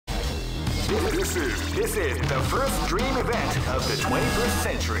This is the first dream event of the 21st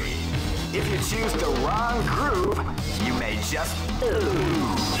century. If you choose the wrong groove, you may just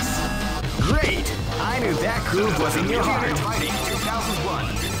lose. Great! I knew that groove was in your heart. Fighting 2001.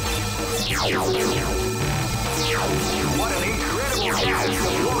 What an incredible cast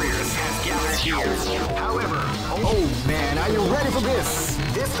of warriors has gathered here. However, oh man, are you ready for this?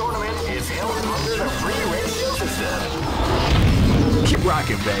 This tournament is held under the free ratio system. Keep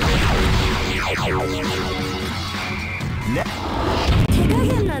rocking, baby.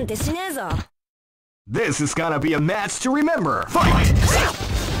 This is gonna be a match to remember. Fight!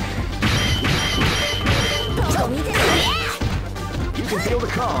 You can feel the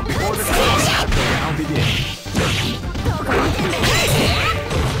calm before the storm. The round begins.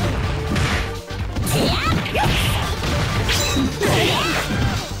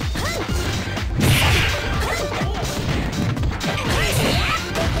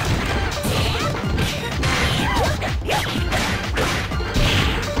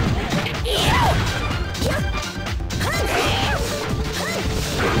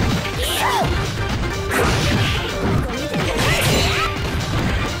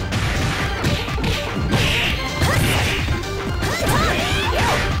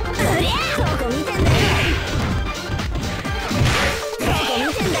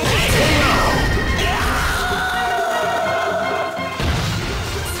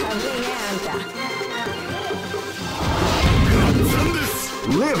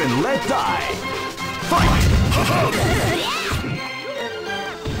 Live and let die. Fight!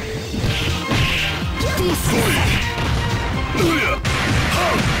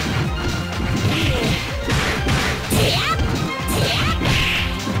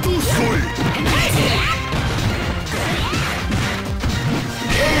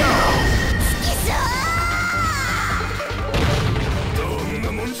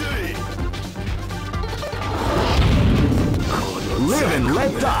 Live and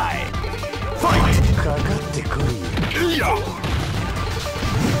let die. Fight!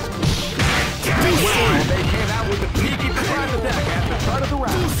 Wow, they came out with a sneaky surprise attack at the start of the round.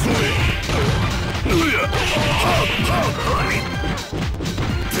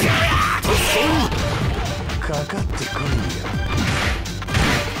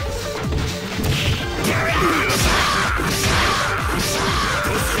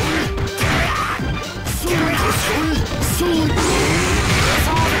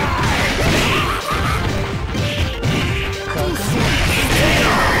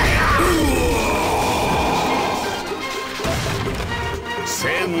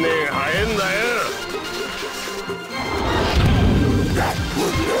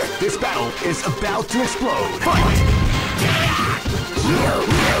 This battle is about to explode. Fight!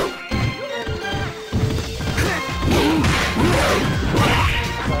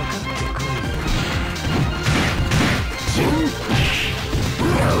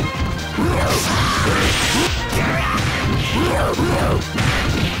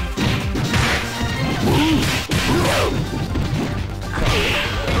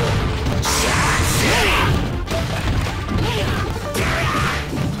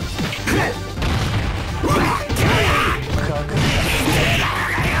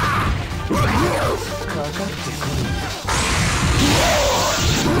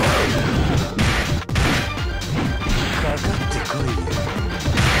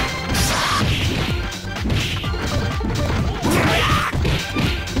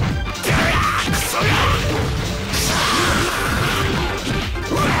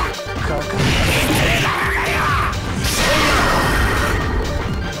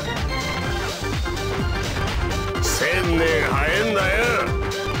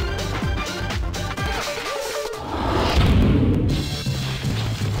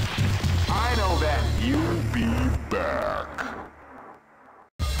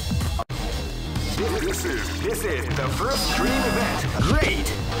 This is the first dream event.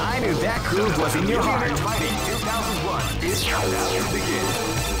 Great! I knew that groove was in your heart. Fighting 2001 is about to begin.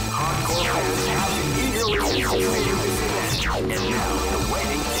 Hardcore fans have been eagerly anticipating this event, and now the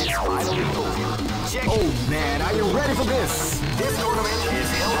waiting is finally over. Oh man, are you ready for this? This tournament is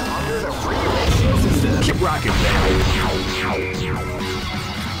held under the free ratio system. Keep rocking, baby.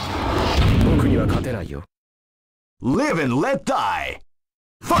 僕には勝てないよ。Live and let die.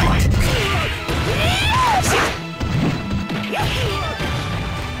 Fight!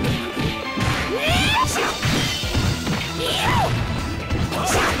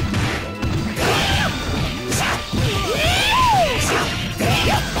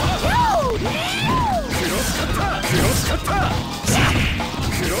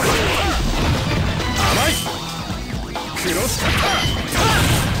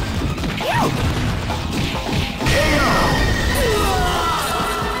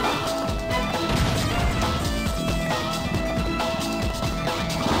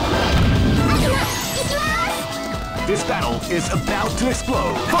 to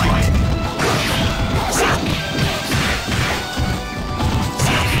explode. Fight!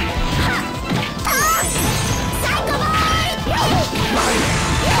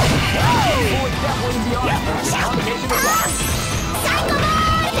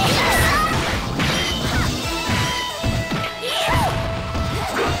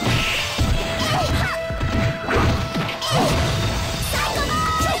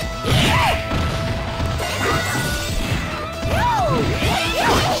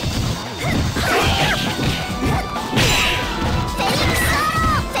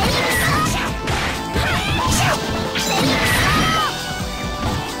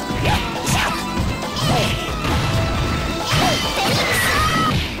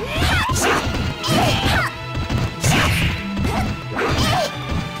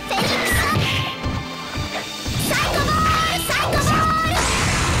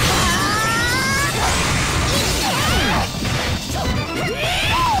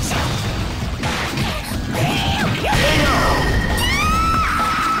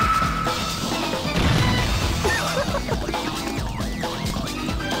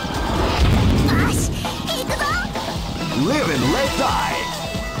 Live and let die.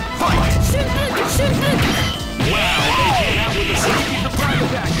 Fight! Wow, they came out with a sneaky surprise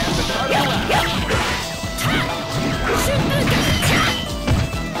attack at the start of the round.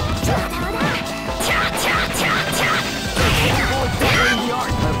 The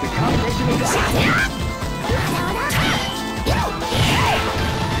art of the combination attack.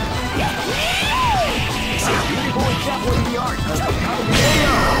 Beautiful example of the art of the combination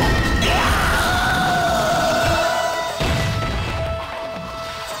attack.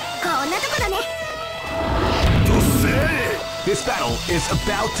 This battle is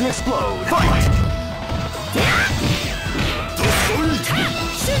about to explode. Fight!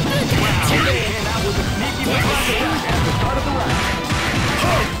 Wow, they came out with a sneaky surprise attack at the start of the round.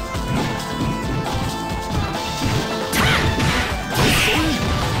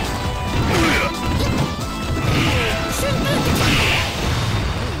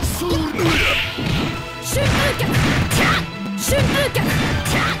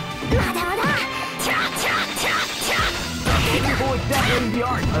 Beautiful example in the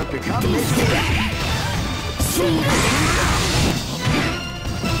art of the combination attack.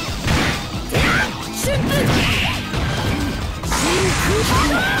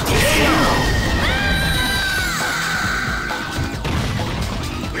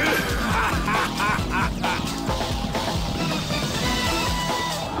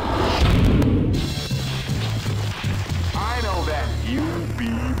 I know that you'll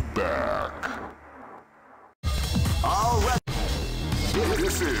be back. All right.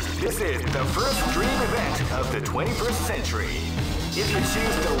 This is the first dream event of the 21st century. If you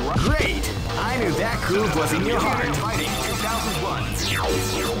choose the great, I knew that groove was in your heart. Fighting 2001.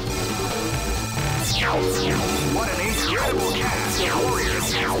 What an incredible cast of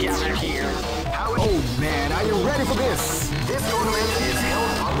warriors has gathered here. Oh man, are you ready for this? This tournament is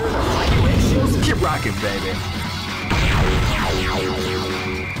held under the free ratios. Keep rocking, baby.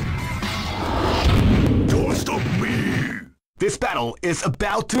 Don't stop me. This battle is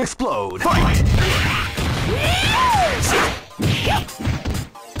about to explode. Fight!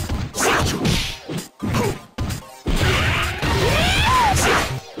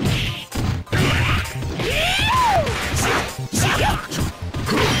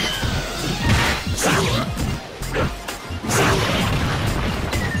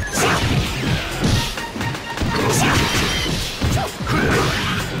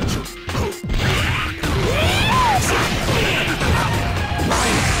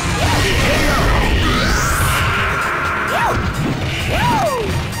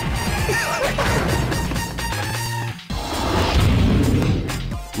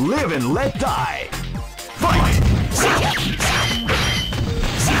 Live and let die. Fight!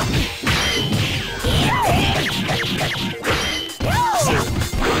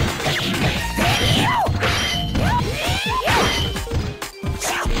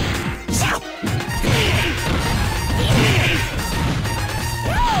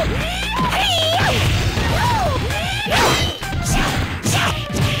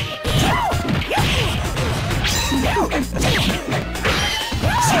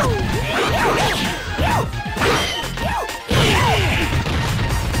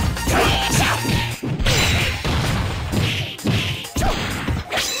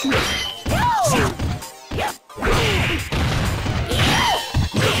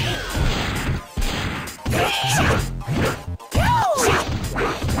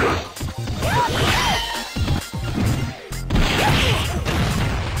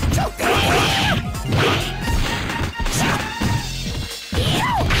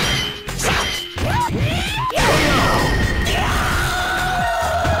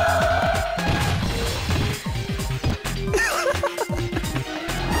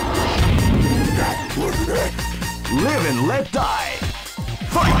 Let die.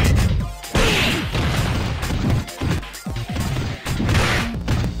 Fight!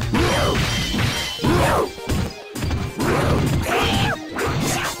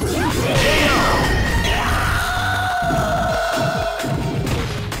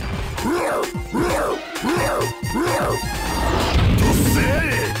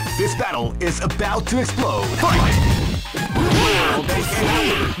 This battle is about to explode. Fight! They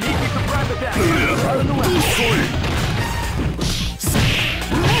can't meet me for private attack. Out of the way.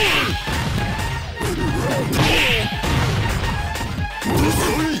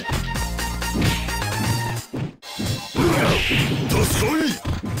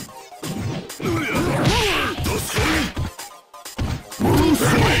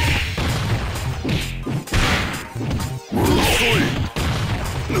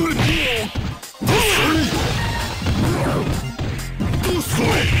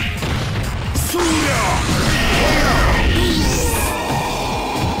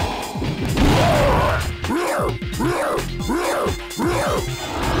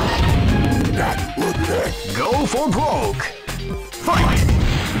 Go for broke. Fight!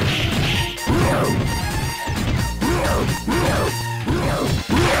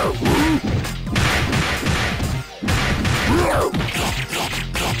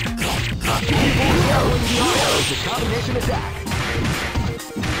 The combination attack.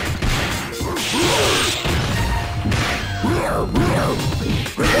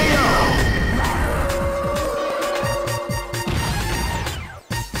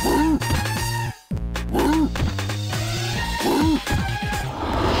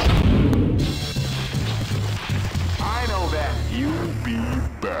 I know that. You'll be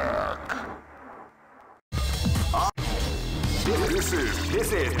back.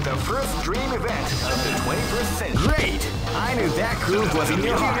 This is the first dream event of the 21st century. Great! I knew that groove was in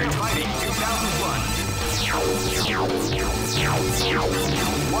your heart. Fighting 2001.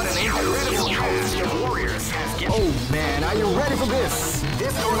 What an incredible cast of warriors has given. Oh man, are you ready for this?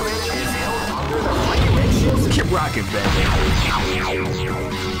 This tournament is held under the free ratios. Keep rocking, baby.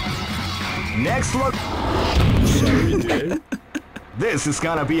 Next look. This is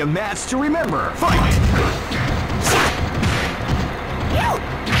gonna be a match to remember. Fight!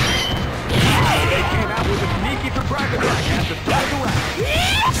 They came out with a sneaky surprise attack at the start of the round.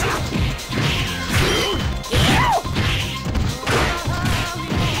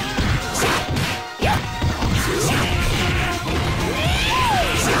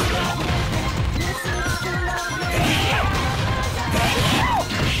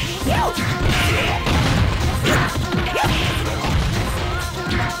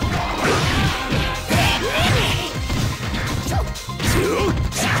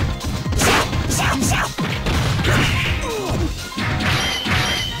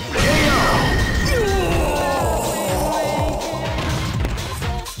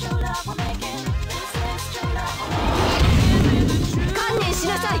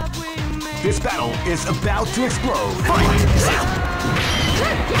 This battle is about to explode. Fight!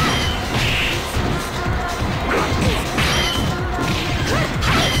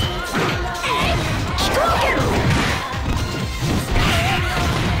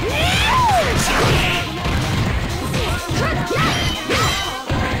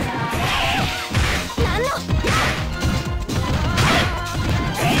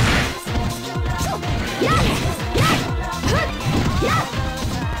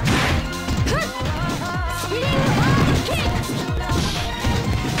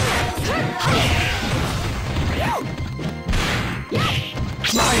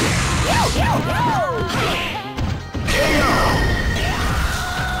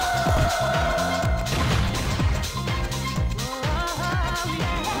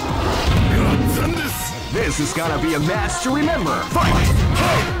 This is gonna be a match to remember. Fight!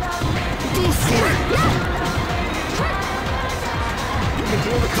 You can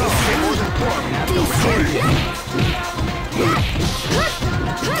feel the color more than form after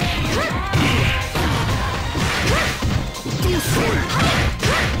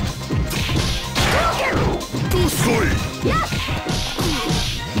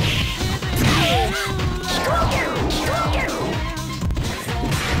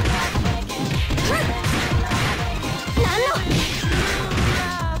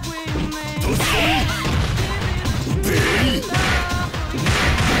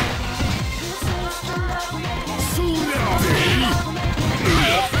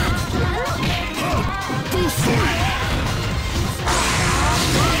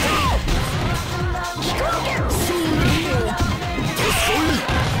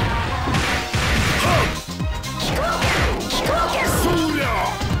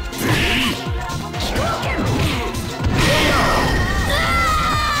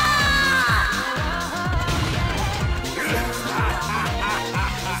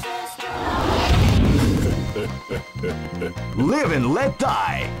Live and let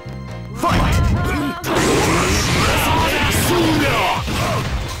die. Fight!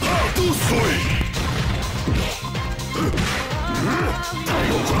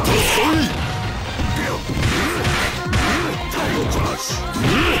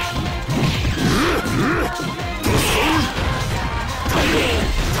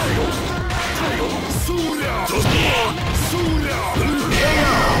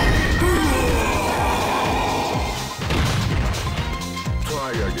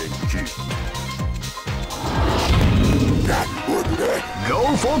 Try again, kid. Go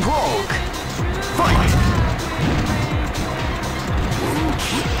for broke. Fight!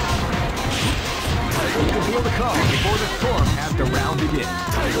 You can feel the calm before the storm as the round begins.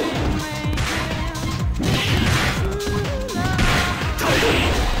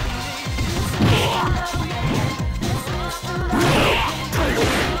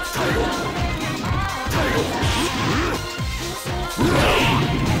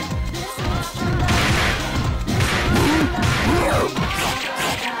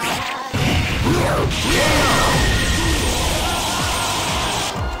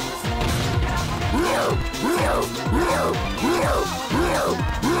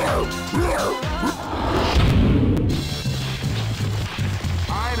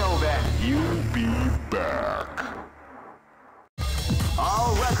 I know that you'll be back.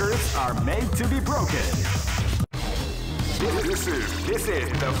 All records are made to be broken. This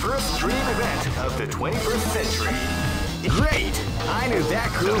is the first dream event of the 21st century. Great! I knew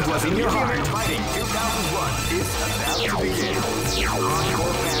that groove was in your heart. Fighting 2001 is about to begin.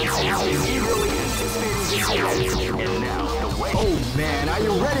 Hardcore fans have been eagerly anticipating this event. And now, the way... Oh man, are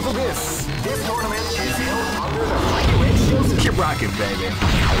you ready for this? This tournament is held under the Fightcade shows. Keep rocking, baby.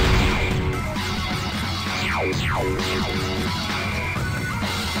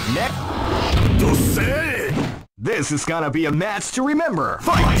 Next... This is gonna be a match to remember.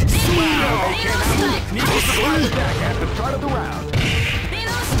 Fight! Wow, they came out with a sneaky surprise attack at the start of the round.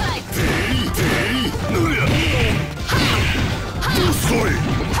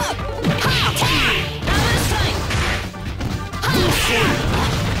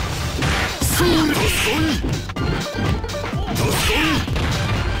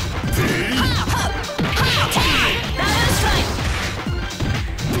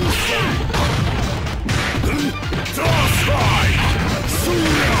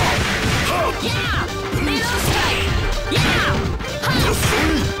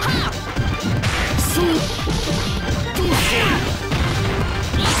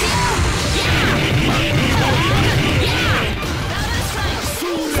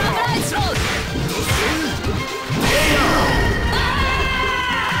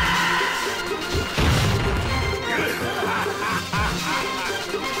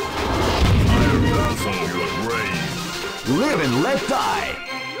 Live and let die.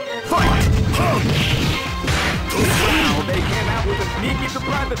 Fight! Wow, they came out with a sneaky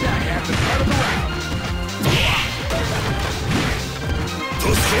surprise attack at the start of the round.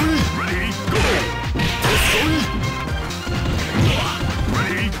 Ready, go!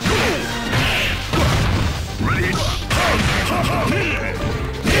 Ready, go! Ready,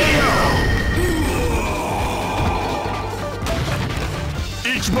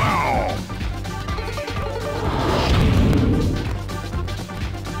 each bow!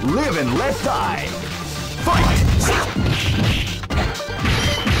 Live and let die. Fight!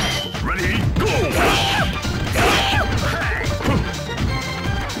 Ready, go!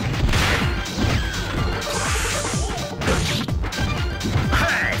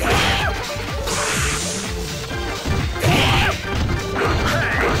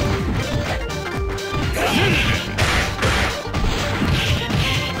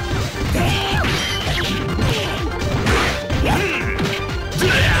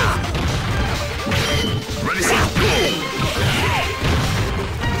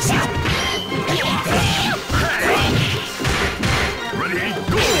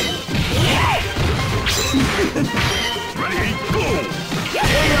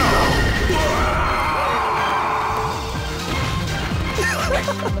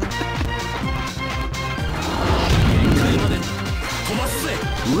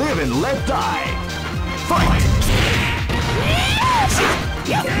 Live and let die. Fight!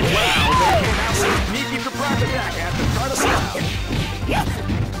 Wow, they came out with a sneaky surprise attack at the start of the round.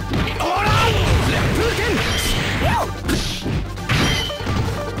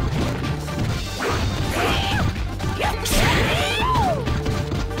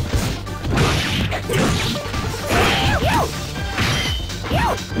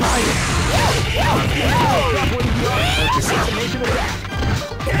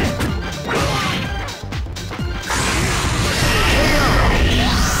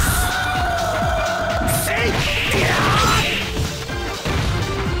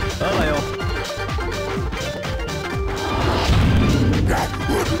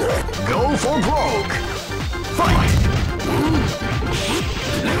 for broke. Fight!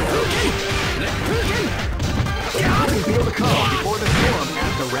 How do you feel the calm before the storm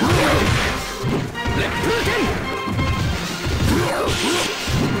at the round?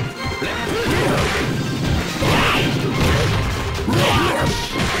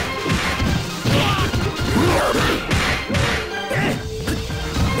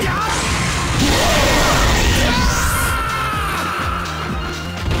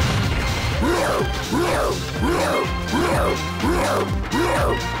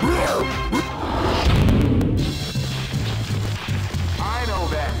 I know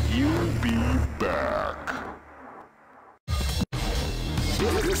that. You'll be back.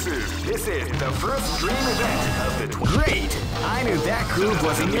 This is the first dream event of the Great! I knew that groove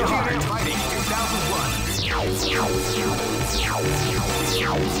was in your heart. Fighting 2001.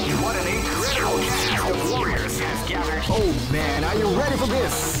 What an incredible cast of warriors has gathered. Oh man, are you ready for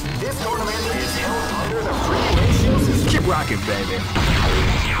this? This tournament is held under the free ratio system. Keep rocking, baby.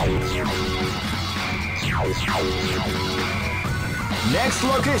 Next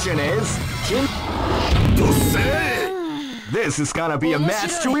location is King. This is gonna be a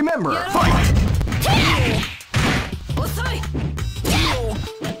match to remember. Fight!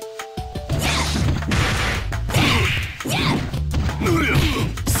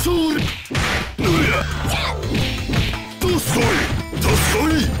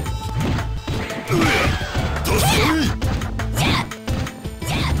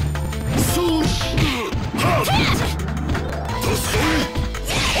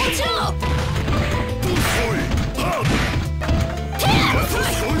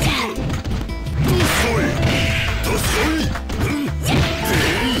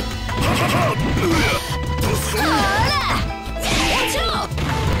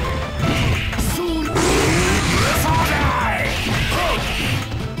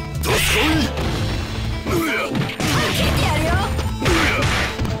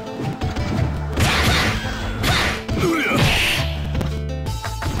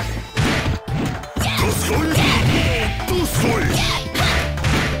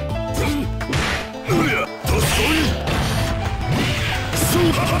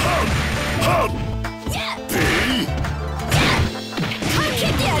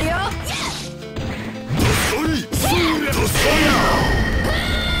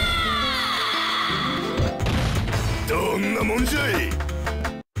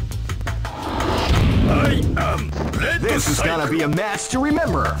 This is gonna be a match to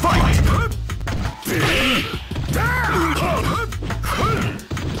remember. Fight!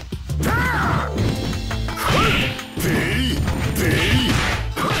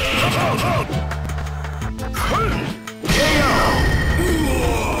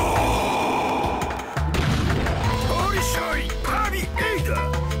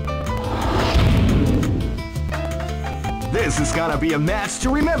 This is gonna be a match to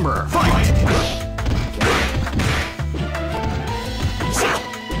remember. Fight!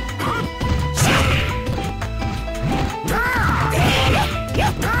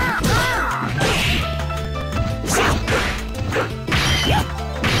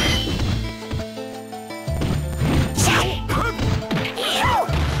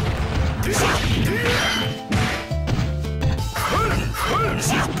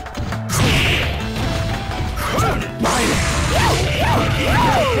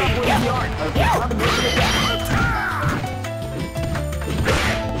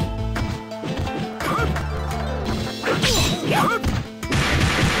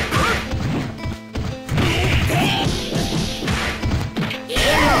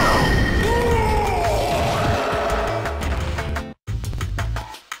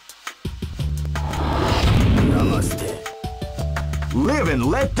 Live and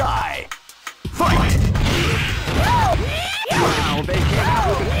let die. Fight! Wow, they came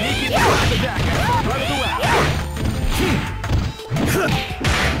out with a sneaky attack at the front of the round.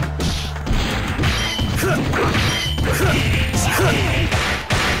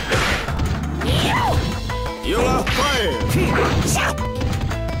 You are fired! You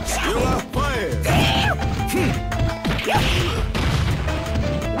are fired!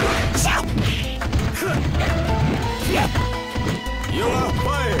 You are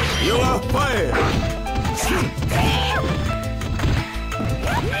fired! You are fired!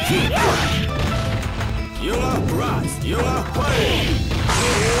 You are brass! You are fired!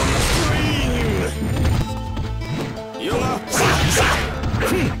 You are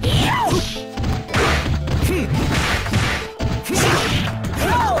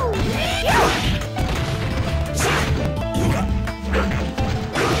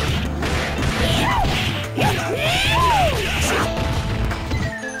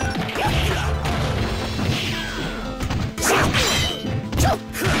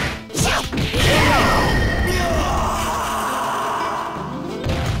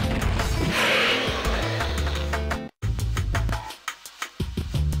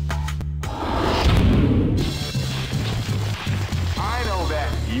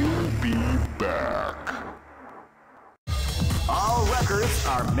attackers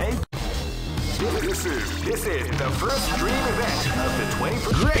are made. This is the first dream event of the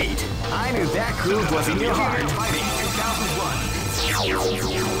 21st. Great! I knew that groove was in your heart. Fighting 2001.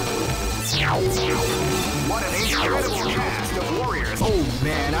 What an incredible cast of warriors. Oh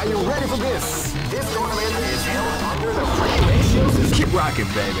man, are you ready for this? This tournament is held under the free ratio system. Keep rocking,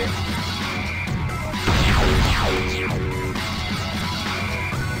 baby.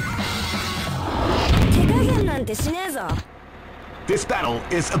 This battle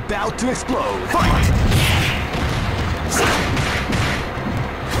is about to explode. Fight!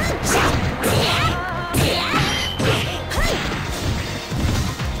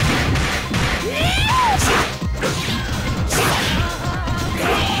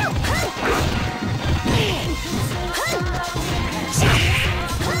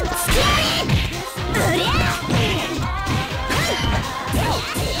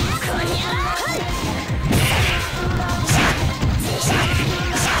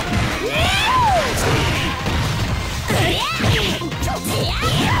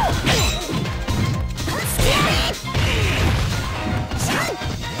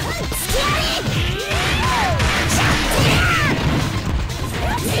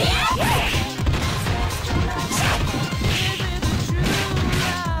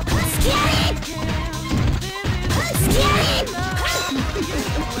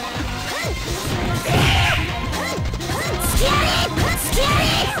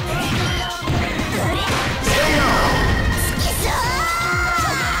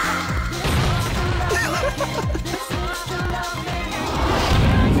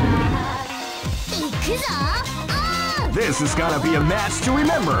 This is gonna be a match to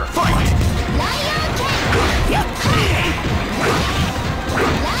remember. Fight!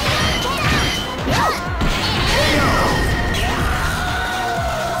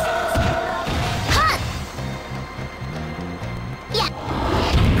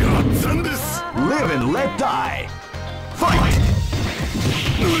 Live and let die. Fight!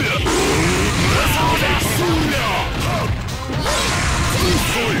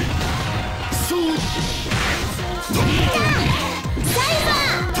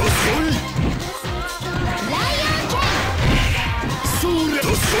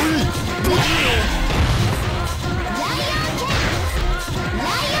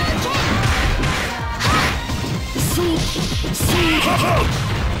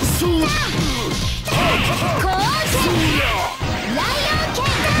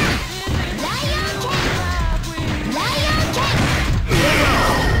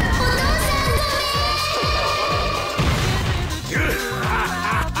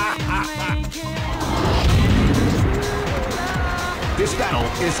 This battle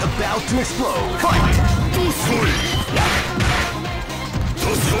is about to explode. Fight!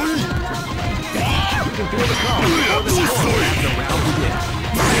 You can feel the calm before the storm as the round begins.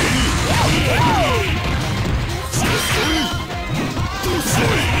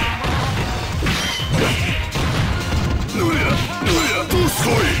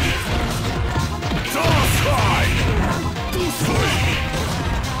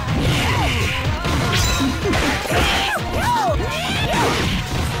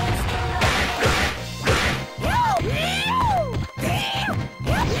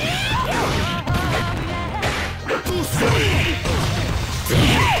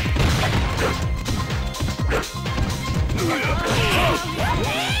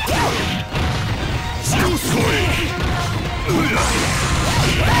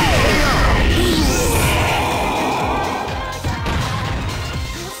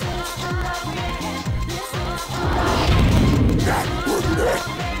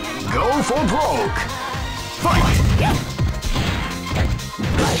 Go for broke! Fight!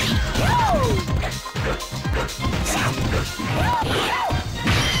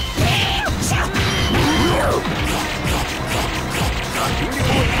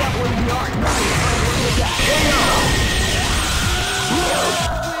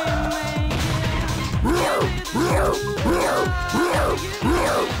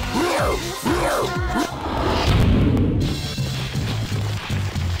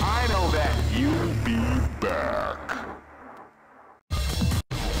 I know that you'll be back.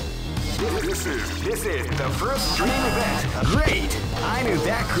 This is the first dream event. Great! I knew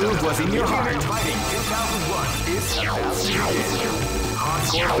that groove was in your heart. Fighting 2001 is about to begin.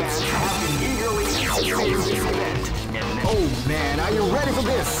 Hardcore fans have been eagerly anticipating this event. Oh man, are you ready for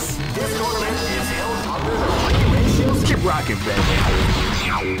this? This tournament is held under the free ratios. Keep rocking, baby.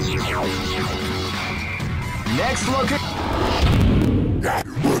 Next look.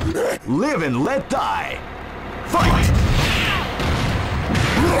 Live and let die. Fight!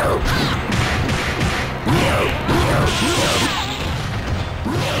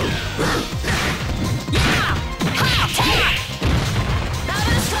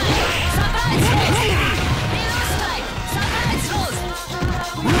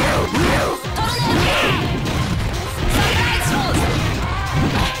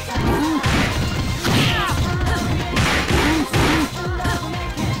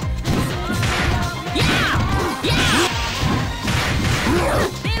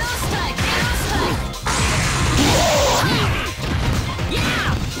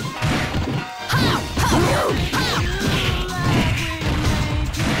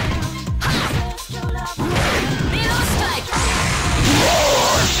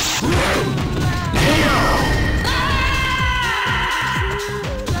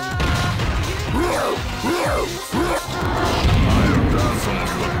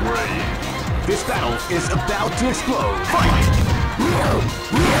 This battle is about to explode. Fight!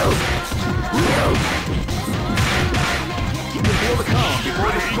 You can feel the calm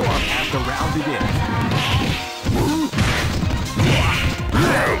before the storm as the round begins.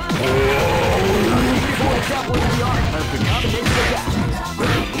 Before the chapel in the art of the combination attack.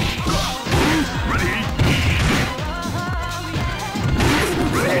 Ready?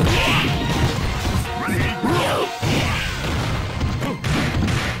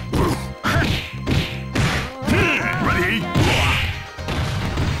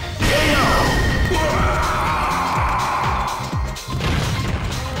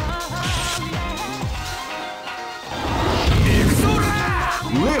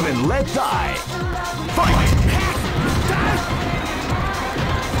 Live and let die. Fight!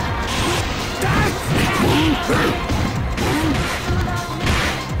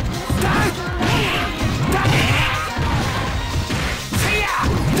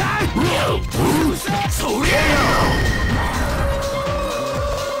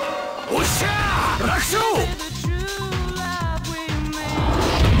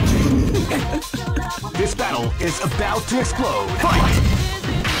 This battle is about to explode. Fight!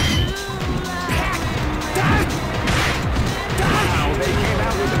 Wow, they came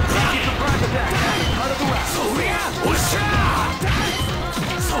out with a crazy surprise attack at the start of the round.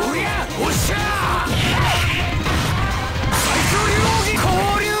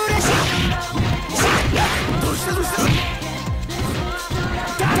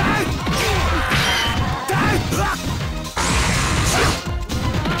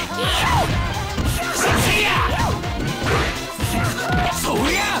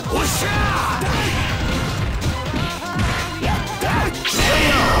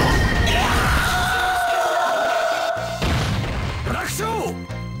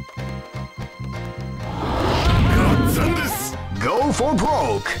 Go for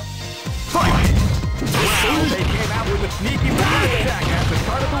broke! Fight! Wow, they came out with a sneaky surprise attack at the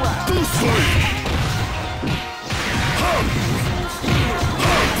start of the round.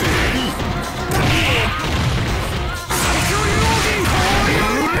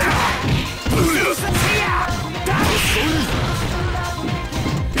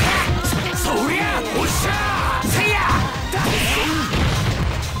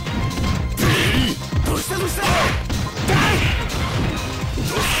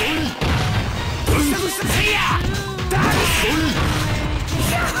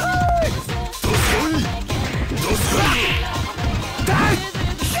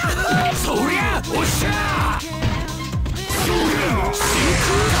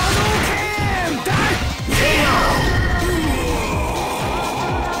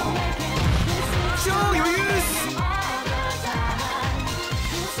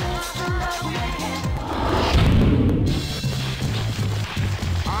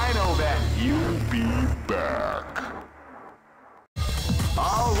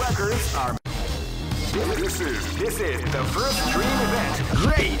 This is the first dream event.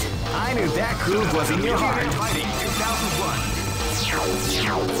 Great! I knew that groove was in your heart. Fighting 2001.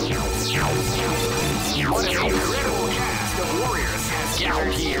 What an incredible cast of warriors has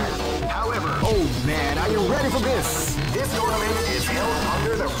gathered here. However, oh man, are you ready for this? This tournament is held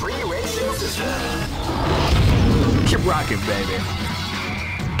under the free ratio system. Keep rocking, baby.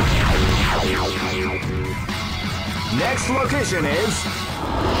 Next location is...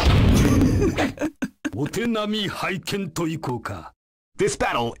 お手並み拝見といこうか。 This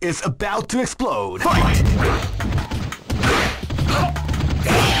battle is about to explode. Fight!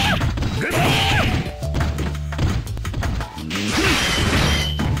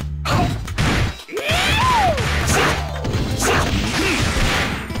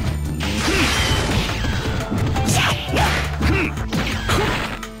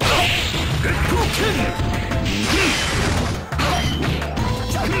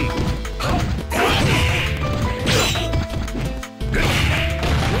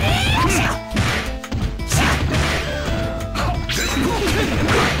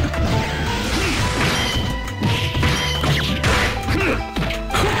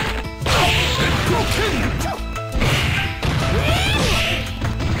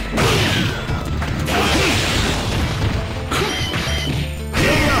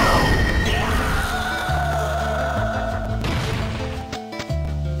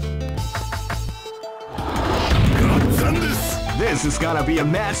 This is gonna be a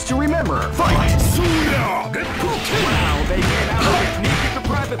match to remember. Fight! Wow, they came out with a sneaky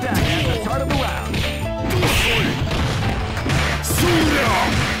surprise attack at the start of the round.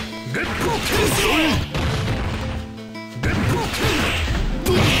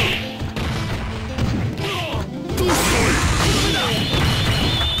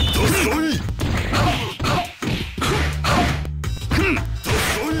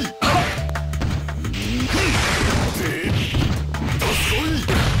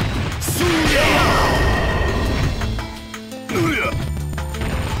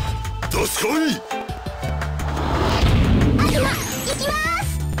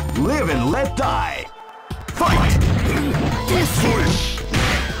 Live and let die. Fight!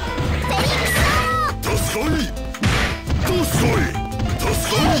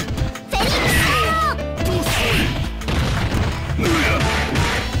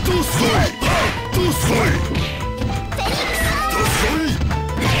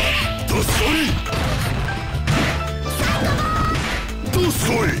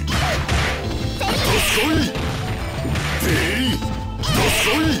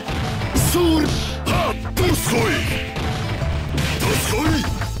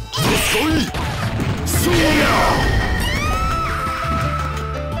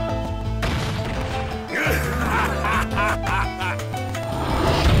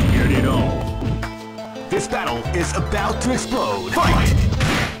 This battle is about to explode. Fight!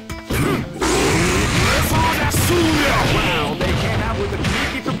 Wow, they came out with a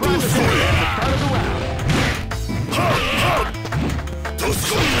sneaky surprise at the start of the round.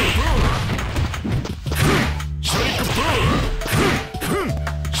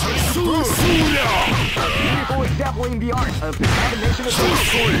 People is dabbling the art of the combination of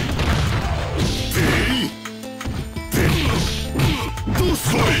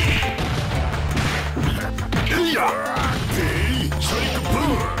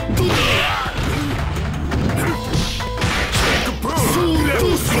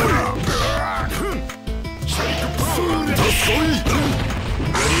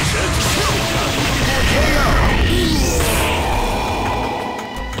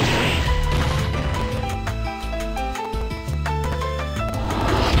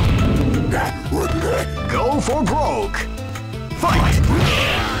Go for broke. Fight!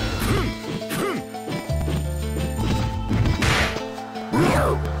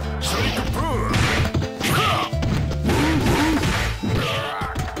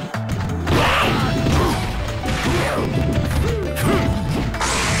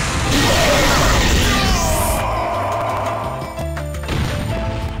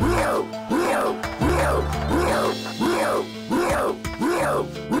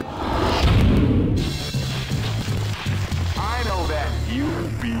 I know that. You'll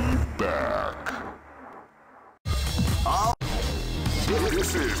be back.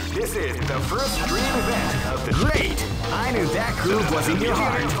 This is the first dream event of the great. I knew that groove was in your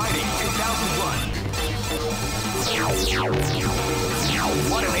heart. Fighting 2001.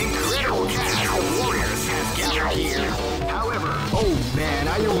 What an incredible cast of warriors has gathered here. However, oh man,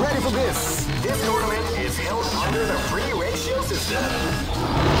 are you ready for this? This tournament is held under the free ratio system.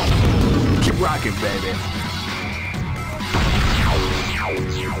 Keep rocking, baby.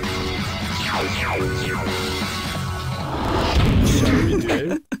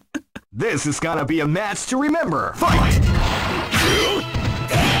 This is gonna be a match to remember. Fight!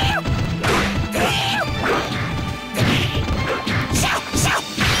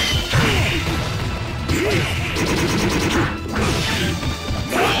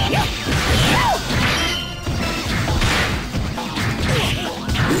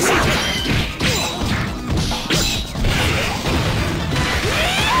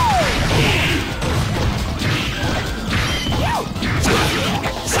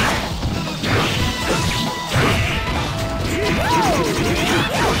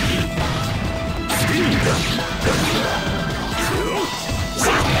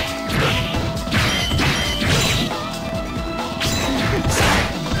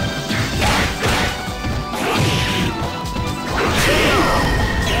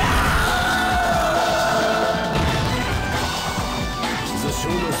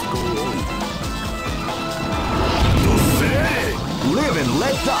 Live and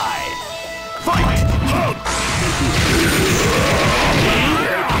let die. Fight!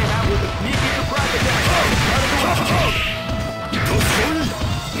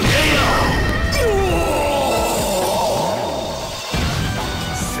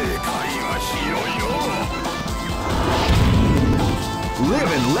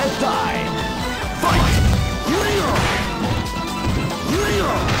 Live and let die. Fight!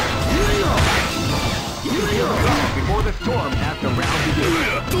 Before the storm after round begins.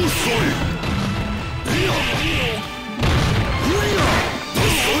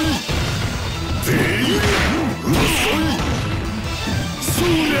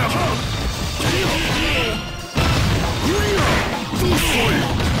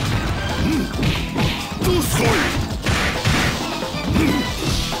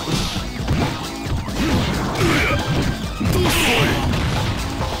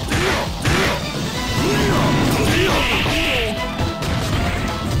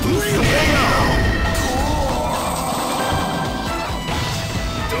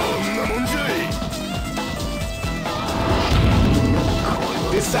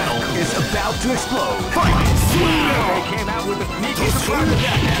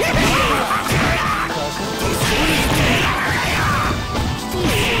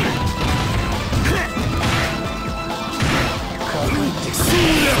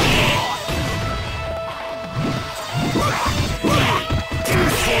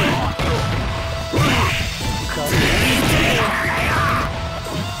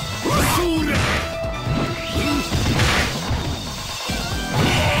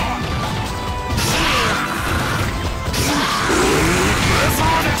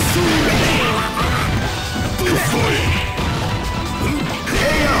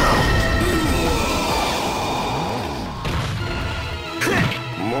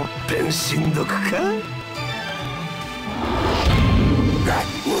 もっぺんしんどくか。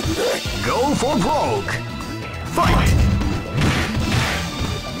 Go for broke. Fight.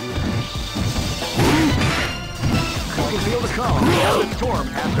 You can feel the calm of the storm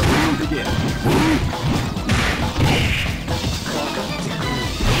after round begins.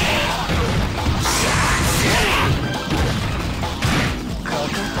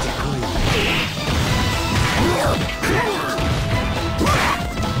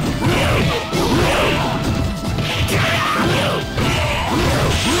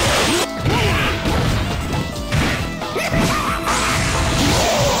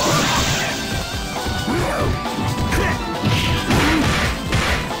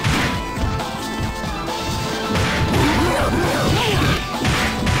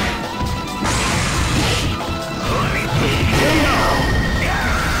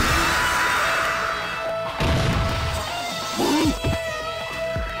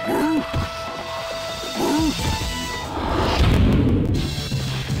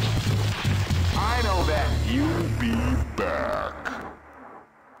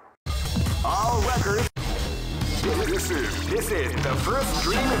 This is the first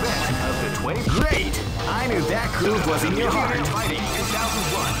dream event of the 20. Great! I knew that groove was in your heart. Fighting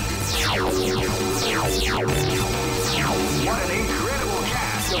 2001. What an incredible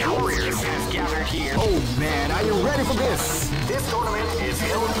cast of warriors has gathered here. Oh man, are you ready for this? This tournament is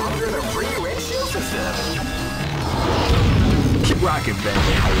held under the free ratio system. Keep rocking, baby.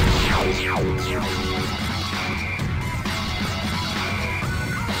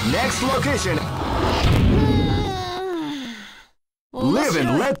 Next location. Live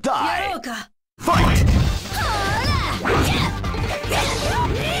and let die. Fight!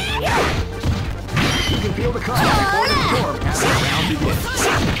 You can feel the calm before the storm as the round begins.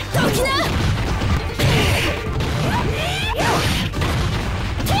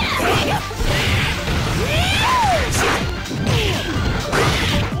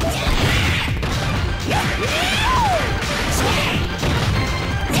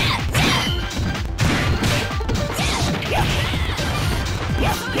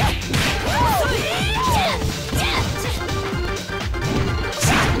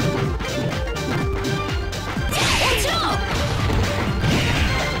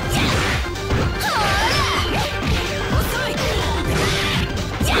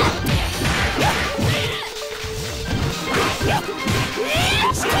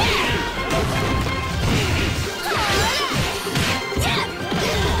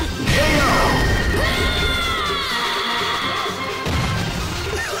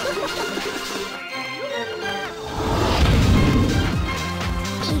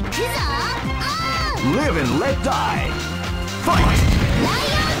 Live and let die. Fight!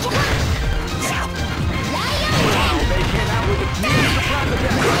 Wow, they came out with a huge surprise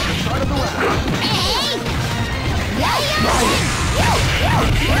attack at the start of the round.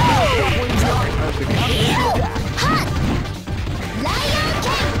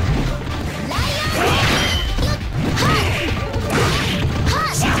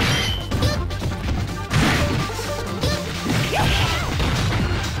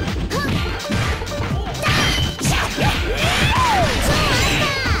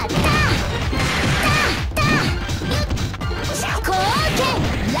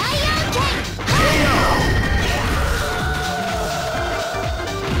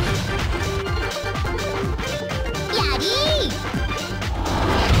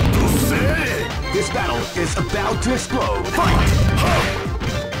 This battle is about to explode. Fight!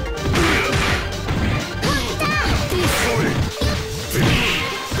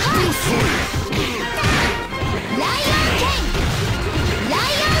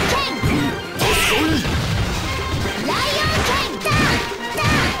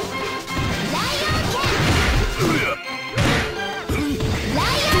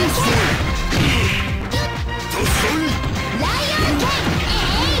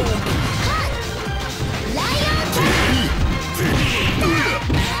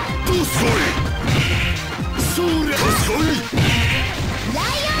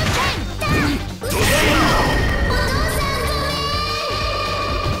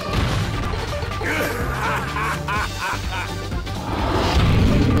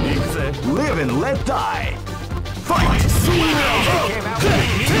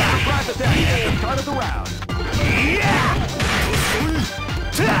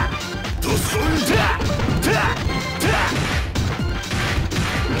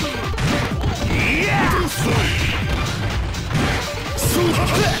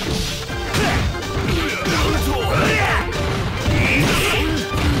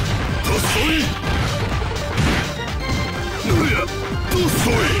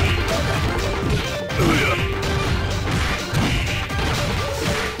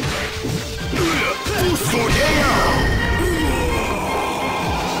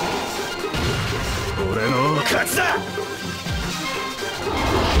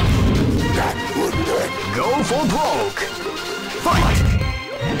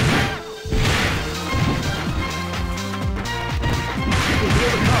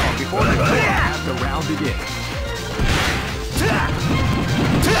 before the door as the round begins.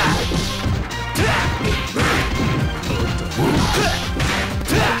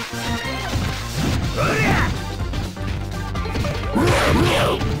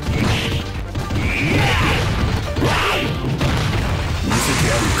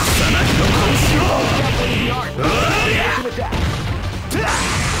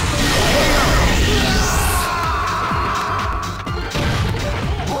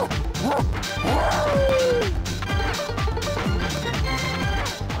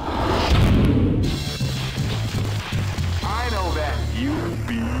 I know that you'll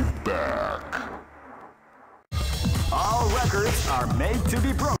be back. All records are made to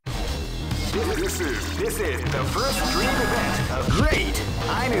be broken. This is the first dream event of Great!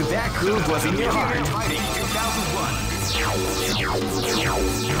 I knew that groove was in your heart. Fighting 2001.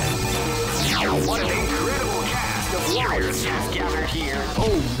 What an incredible cast of warriors has gathered here.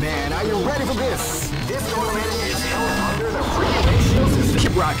 Oh man, are you ready for this? This tournament is held under the free ratio system.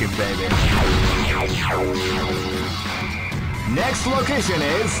 Keep rocking, baby. Next location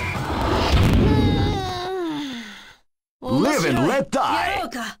is Live and Let Die.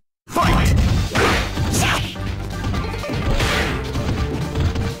 Fight!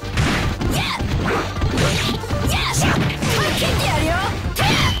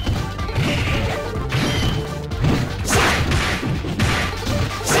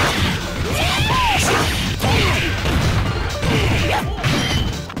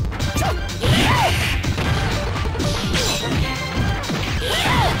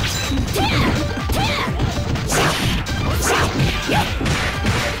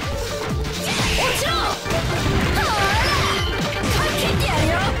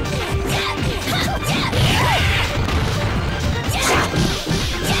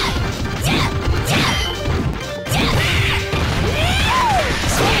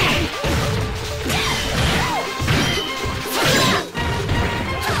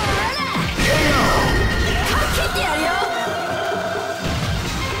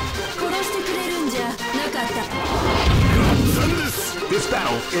 This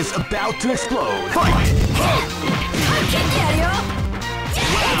battle is about to explode. Fight!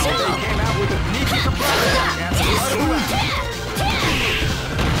 Wow, they came out with a sneaky surprise at the start of the round.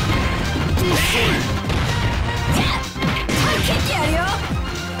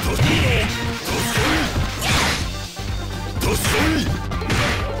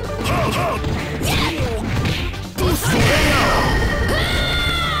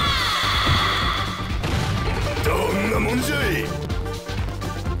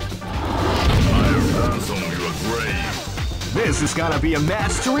 This is gonna be a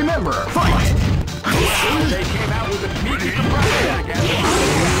match to remember. Fight! Wow, they came out with a sneaky surprise attack at the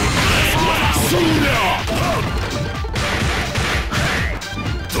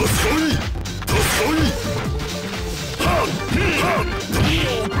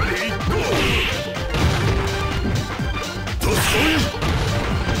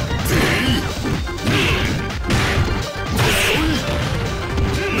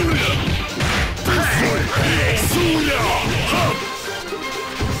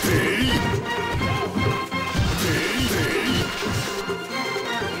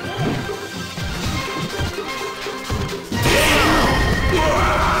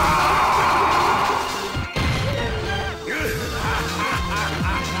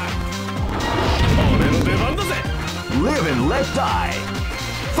Live and Let Die.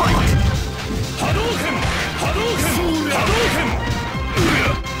 Fight! Hadouken! Hadouken! Hadouken!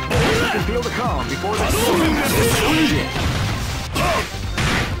 You can feel the calm before the storm begins.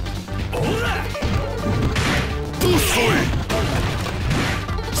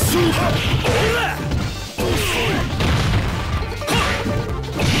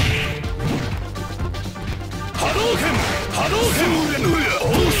 Hadouken! Hadouken!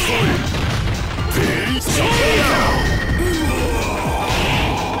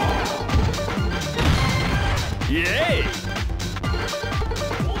 Yay!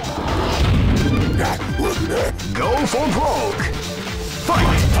 Go for broke!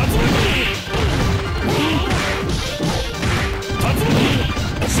 Fight!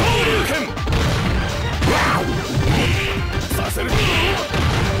 Shoryuken! Saseru!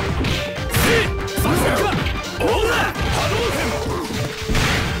 Saseru! Ora! Hadouken!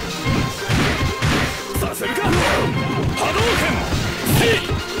 Saseru! Hadouken!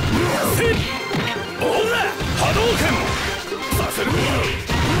 Ora! Hadouken! Saseru!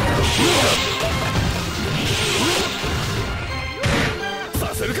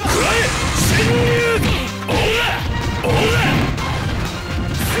 Saseru!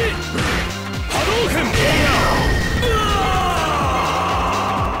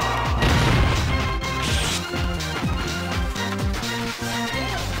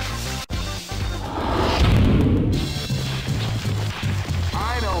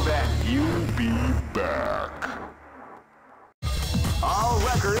 you'll be back. All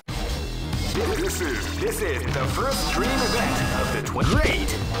records. This is the first dream event of the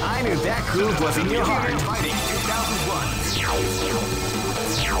Great! I knew that groove was in your heart. Fighting 2001.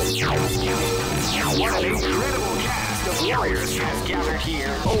 What an incredible cast of warriors has gathered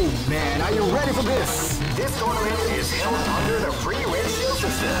here. Oh man, are you ready for this? This tournament is held under the free ratio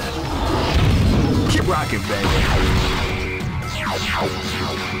system. Keep rocking, baby.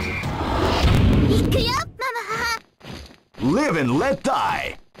 Live and let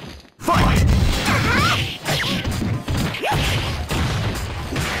die. Fight!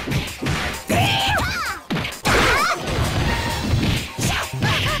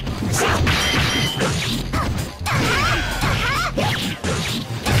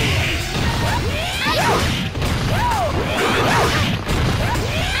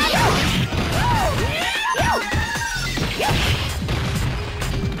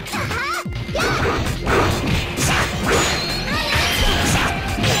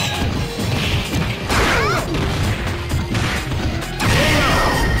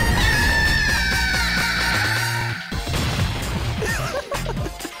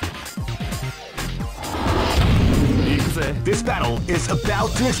 This battle is about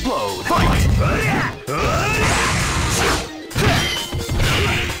to explode. Fight!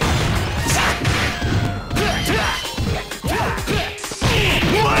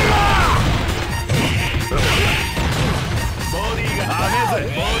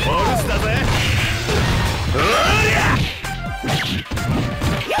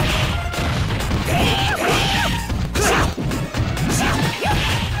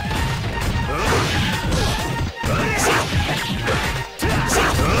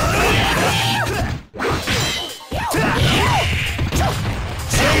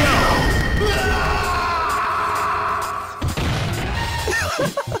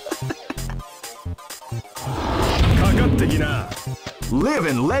 Live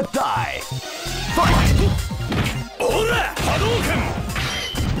and let die. Fight! Ora! Hadouken!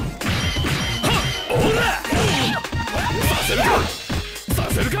 Ha! Ora! Saseru ka!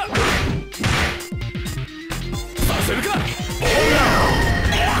 Saseru ka! Saseru ka! Ora!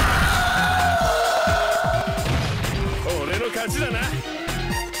 Ore no kachi da na.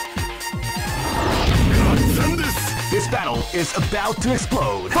 Kattsan desu. This battle is about to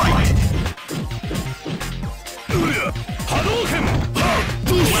explode. Fight! Hadouken!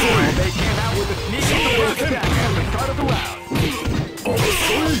 Wow, they came out with a sneaky burst attack at the start of the round.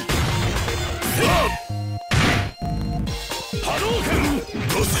 Hadouken! Hadouken!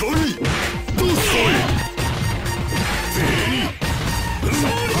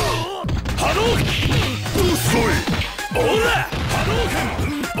 Ora! Hadouken!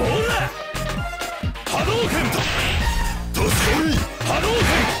 Ora! Hadouken!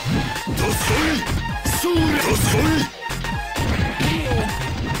 Hadouken!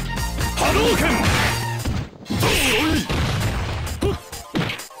 Hadouken!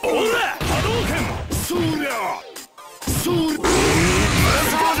 Ora! Hadouken!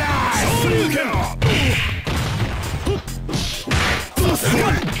 Shoryuken!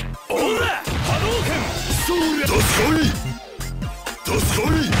 Ora! Hadouken!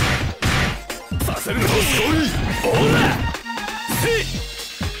 Saseru! Ora!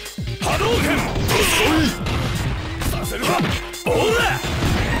 Hadouken! Saseru! Ora!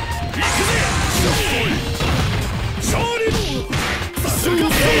 Ikuze! Shoryuken! Saseru!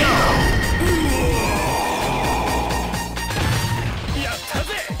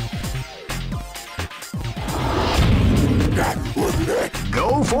 Yattaze! Go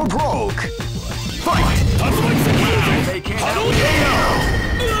for broke. Fight! They can't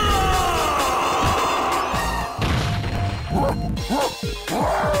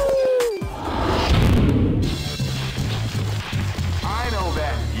I know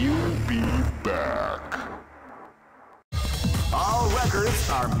that You'll be back. all records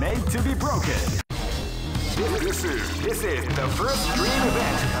are made to be broken. This is the first dream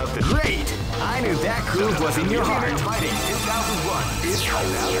event of the Great! I knew that groove was in your heart. Fighting 2001 is about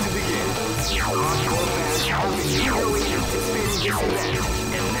to begin. Hardcore fans have been eagerly anticipating this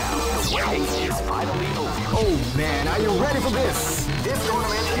event, and now the waiting is finally over. Oh man, are you ready for this? This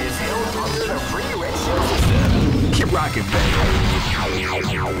tournament is held under the free ratio system. Keep rocking, baby.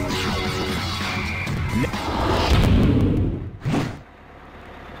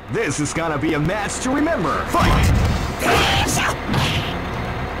 This is gonna be a match to remember. Fight!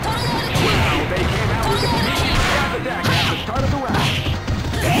 Wow, they came out with a sneaky grab attack at the start of the round.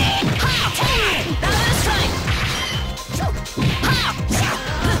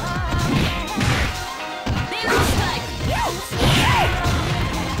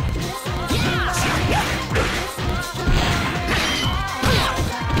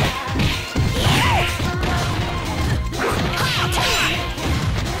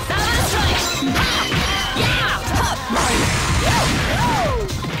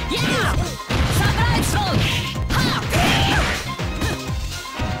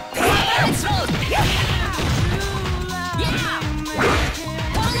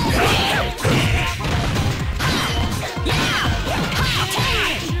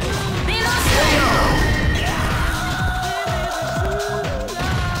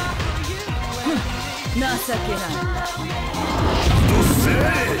 Live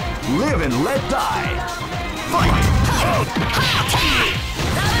and let die. Fight!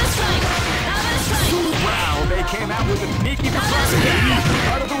 Wow, they came out with a sneaky surprise at the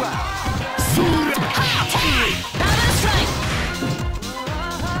start of the round.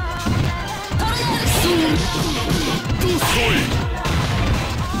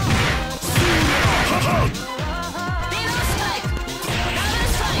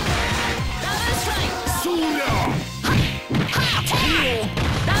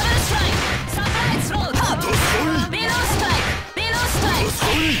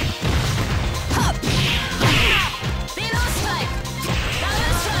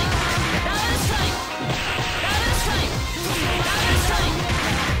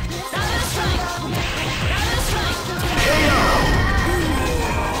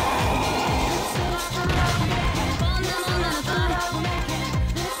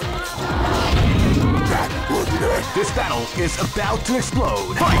 This battle is about to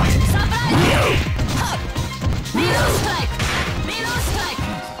explode. Fight!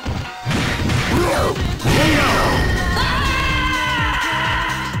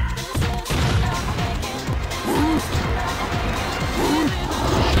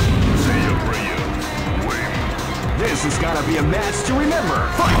 This is gonna be a match to remember.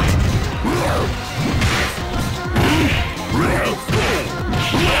 Fight!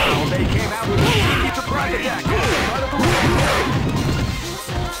 Wow, they came out with a sneaky surprise attack.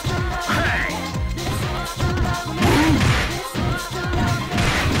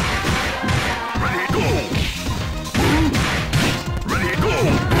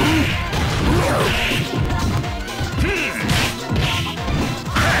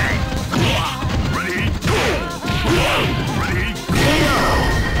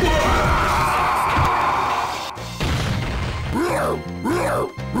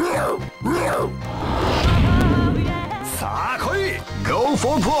 Go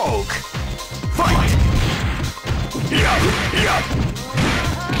for broke! Fight!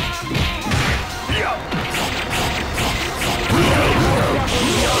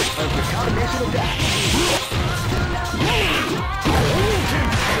 As the combination of that.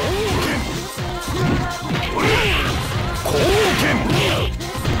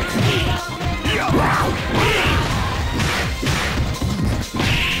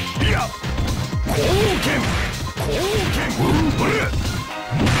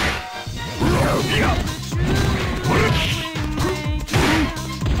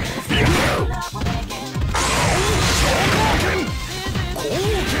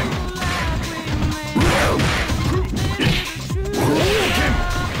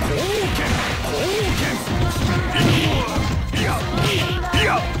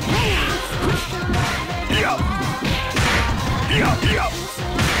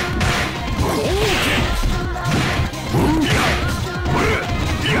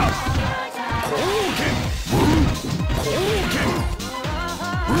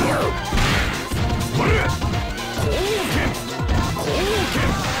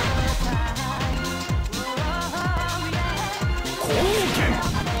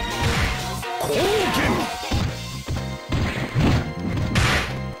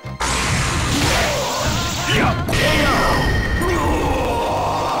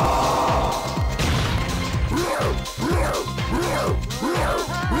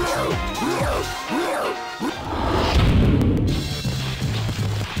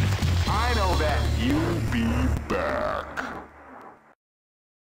 You'll be back.